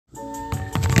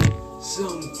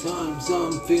Sometimes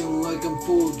I'm feeling like I'm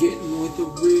forgetting what the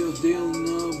real deal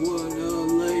of what I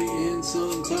lay in.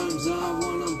 Sometimes I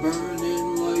wanna burn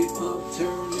and light up,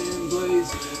 turn and blaze.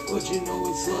 But you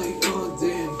know it's like, oh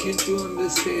damn, can't you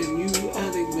understand? You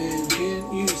addict man,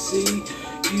 can't you see?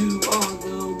 You are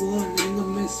the one in the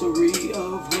mystery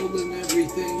of holding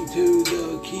everything to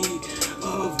the key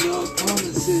of the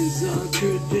promises,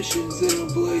 traditions in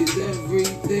a blaze.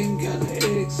 Everything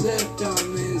gotta accept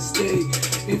on this day.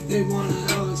 If they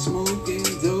wanna smoke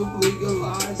and dope,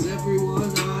 legalize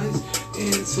everyone eyes.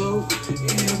 And so,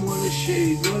 and what a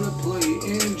shade, what a play.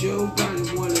 And Joe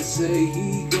Biden, what to say,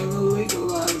 he gonna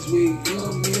legalize. We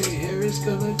come here, Harris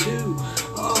gonna do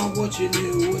all what you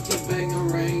knew with the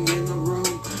bangarang in the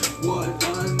room. What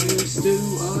a new stew,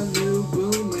 a new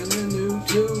boom, and a new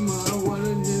tomb. What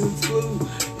a new flu,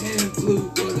 and flu,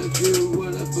 what a drew,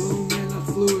 what a boom, and a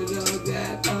fluid of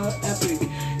that epic.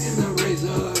 In the razor,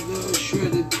 the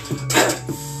shredded.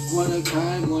 What a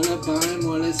kind, what a bind,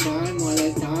 what a sign, what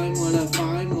a time, what a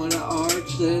fine, what a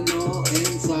arch, then all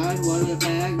inside. What a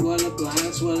bag, what a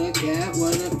blast, what a cat,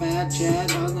 what a fat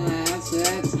chat on the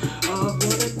assets of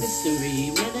what a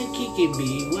mystery, what a kick and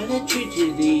be, what a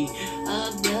tragedy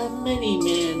of the many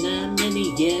man, the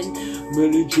many yen,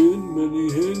 many chin,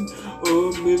 many hen,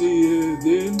 many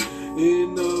then.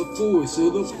 In the force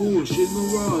of the Porsche, in the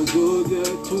rise of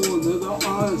that torn of the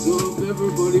eyes of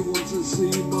everybody wants to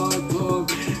see my tongue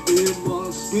in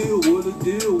my spiel. What a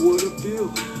deal, what a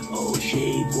feel. Oh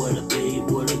shade, what a babe,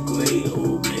 what a great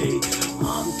old maid.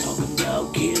 I'm talking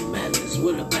about Kim Matters,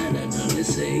 what a pattern to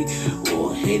say.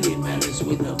 Or Haley Matters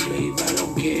with a flave. I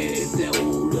don't care if they're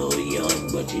old or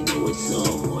young, but you know it's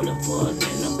what a fun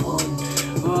and a pun.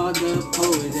 Oh, the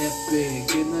poet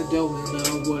epic, in the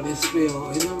domino, what a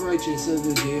spill, in the righteous of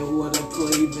the deal, what a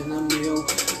flave in a meal,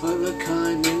 of the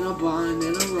kind, in a bind,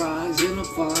 in a rise, in a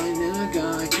fine, in a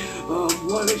guy,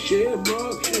 what a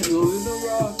shamrock, chisel in the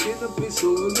rock, in the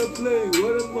pistol, in the play,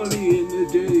 what a money in the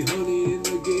day, honey in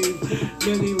the game,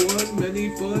 many one,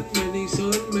 many fun, many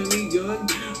sun, many gun,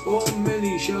 or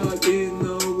many shot in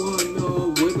the